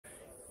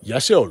Γεια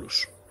σε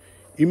όλους.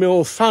 Είμαι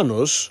ο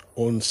Θάνος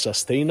on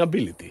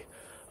Sustainability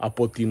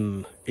από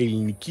την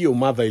ελληνική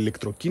ομάδα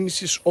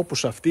ηλεκτροκίνησης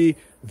όπως αυτή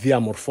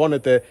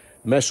διαμορφώνεται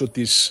μέσω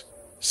της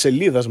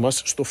σελίδας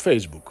μας στο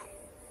Facebook.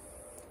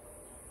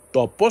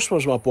 Το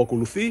απόσπασμα που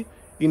ακολουθεί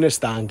είναι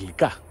στα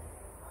αγγλικά.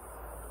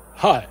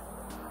 Hi,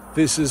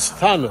 this is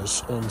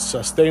Thanos on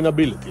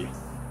Sustainability.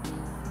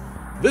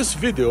 This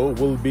video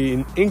will be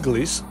in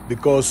English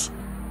because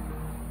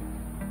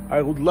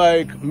I would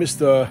like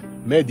Mr.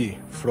 Mehdi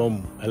from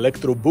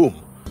Electro Boom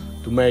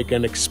to make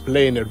an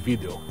explainer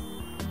video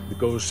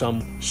because some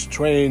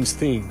strange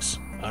things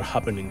are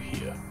happening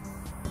here.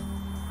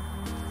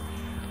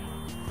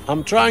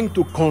 I'm trying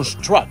to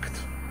construct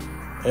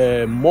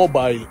a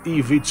mobile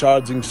EV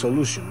charging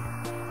solution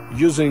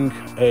using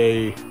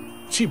a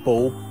cheapo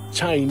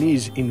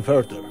Chinese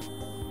inverter.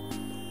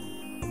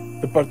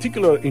 The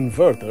particular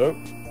inverter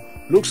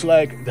looks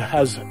like it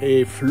has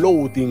a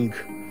floating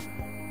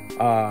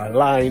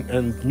line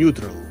and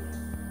neutral.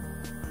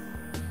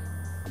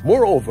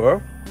 Moreover,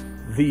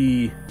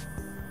 the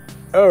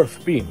earth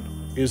pin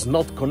is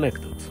not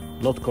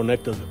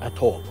connected at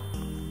all.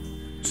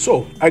 So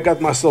I got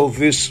myself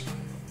this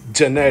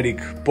generic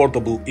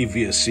portable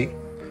EVSC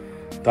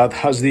that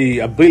has the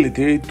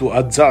ability to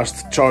adjust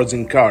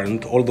charging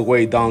current all the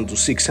way down to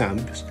 6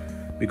 amps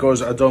because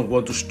I don't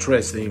want to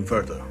stress the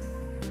inverter.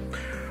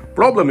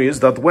 Problem is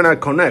that when I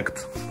connect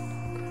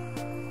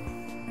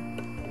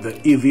the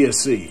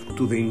EVSC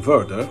to the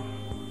inverter,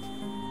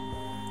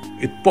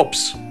 it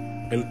pops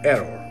an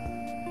error.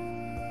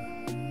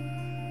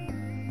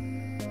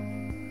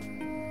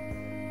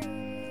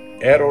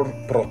 Error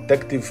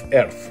protective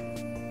earth,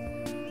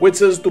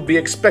 which is to be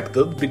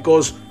expected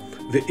because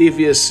the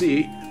EVSC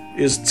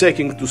is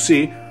checking to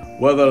see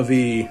whether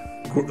the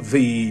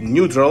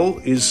neutral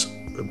is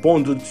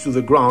bonded to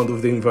the ground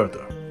of the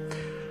inverter.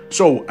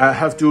 So I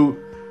have to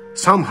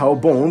somehow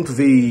bond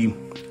the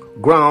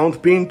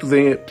ground pin to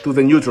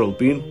the neutral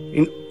pin,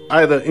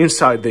 either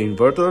inside the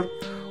inverter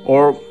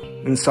or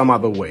in some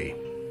other way.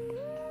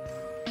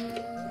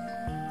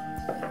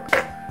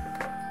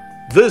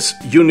 This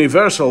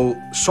universal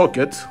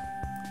socket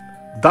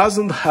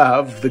doesn't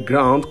have the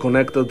ground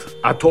connected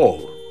at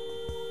all.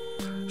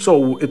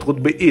 So it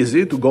would be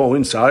easy to go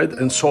inside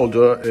and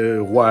solder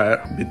a wire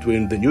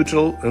between the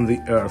neutral and the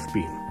earth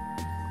pin.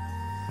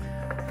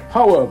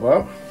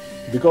 However,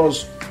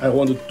 because I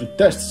wanted to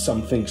test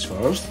some things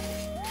first,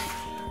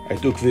 I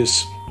took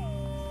this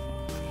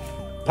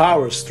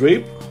power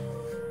strip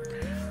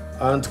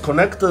and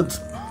connected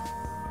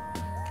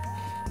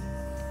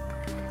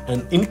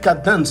an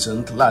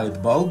incandescent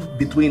light bulb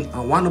between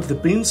one of the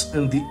pins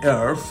and the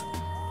earth.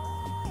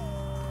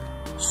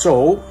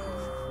 So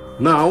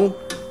now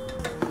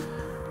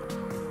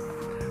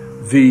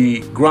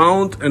the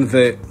ground and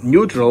the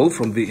neutral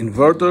from the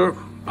inverter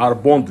are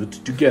bonded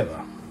together.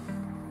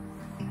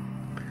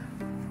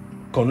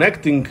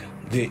 Connecting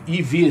the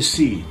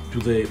EVSC to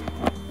the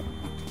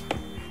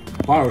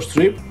power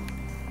strip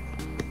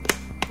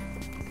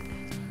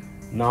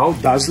now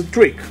does the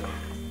trick.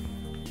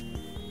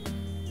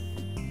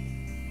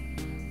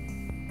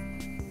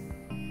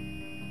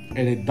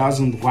 And it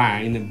doesn't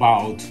whine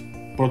about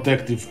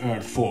protective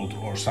earth fault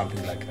or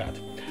something like that.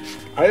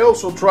 I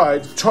also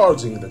tried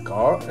charging the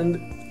car and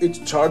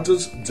it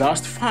charges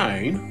just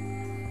fine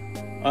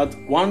at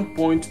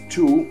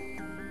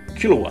 1.2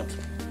 kilowatt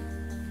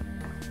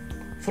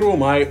through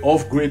my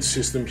off-grid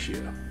system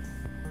here.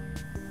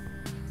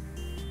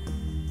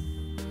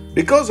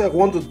 Because I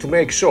wanted to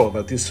make sure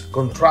that this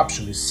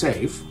contraption is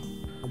safe,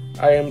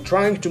 I am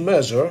trying to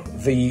measure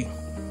the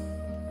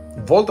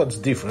voltage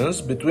difference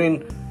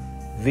between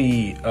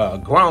the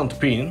ground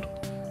pin,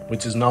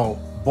 which is now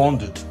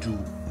bonded to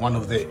one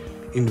of the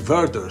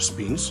inverter's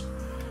pins,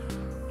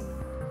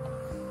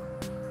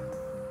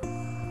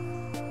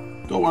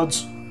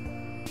 towards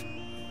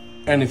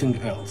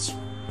anything else.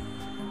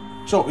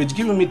 So it's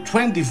giving me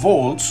 20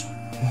 volts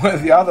where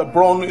the other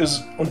prong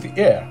is on the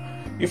air.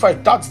 If I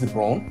touch the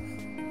prong,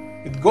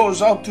 it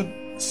goes out to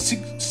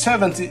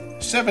 70,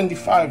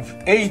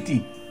 75,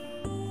 80,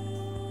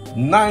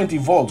 90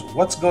 volts.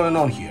 What's going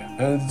on here?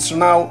 And it's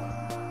now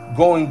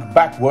going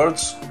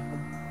backwards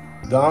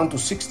down to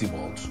 60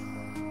 volts.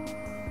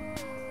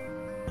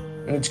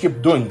 And it keeps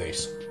doing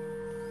this.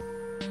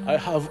 I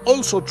have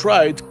also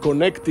tried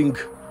connecting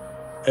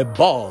a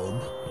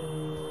bulb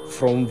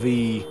from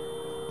the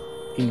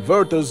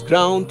inverter's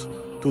ground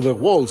to the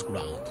wall's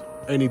ground,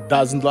 and it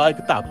doesn't light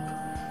up.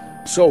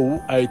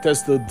 So I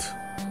tested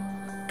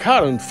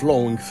current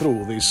flowing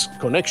through this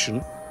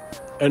connection,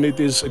 and it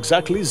is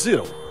exactly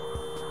zero.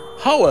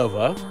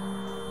 However,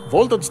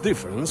 voltage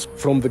difference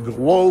from the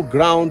wall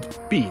ground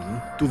pin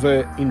to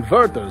the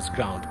inverter's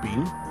ground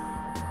pin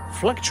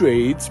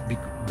fluctuates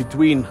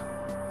between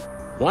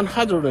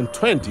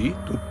 120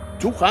 to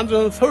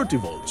 230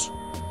 volts.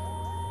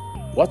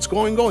 What's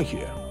going on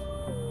here?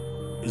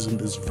 Isn't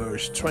this very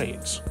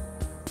strange?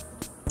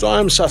 So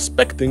I'm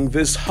suspecting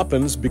this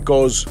happens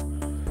because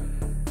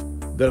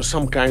there's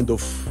some kind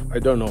of, I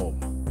don't know,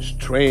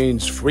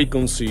 strange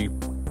frequency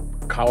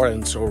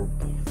currents or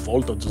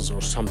voltages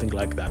or something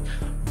like that.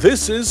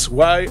 This is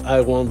why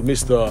I want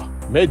Mr.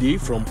 Mehdi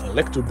from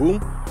Electroboom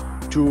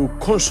to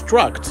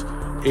construct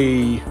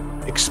a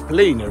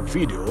explainer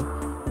video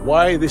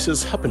why this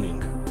is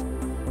happening,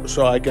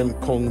 so I can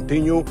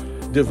continue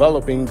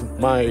developing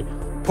my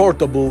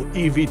portable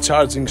EV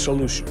charging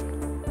solution.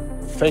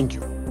 Thank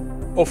you.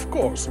 Of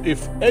course,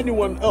 if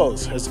anyone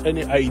else has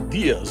any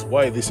ideas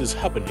why this is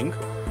happening,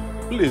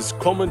 please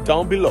comment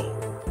down below.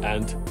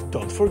 And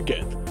don't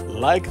forget,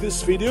 like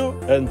this video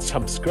and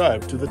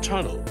subscribe to the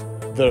channel.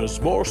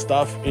 There's more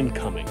stuff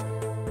incoming.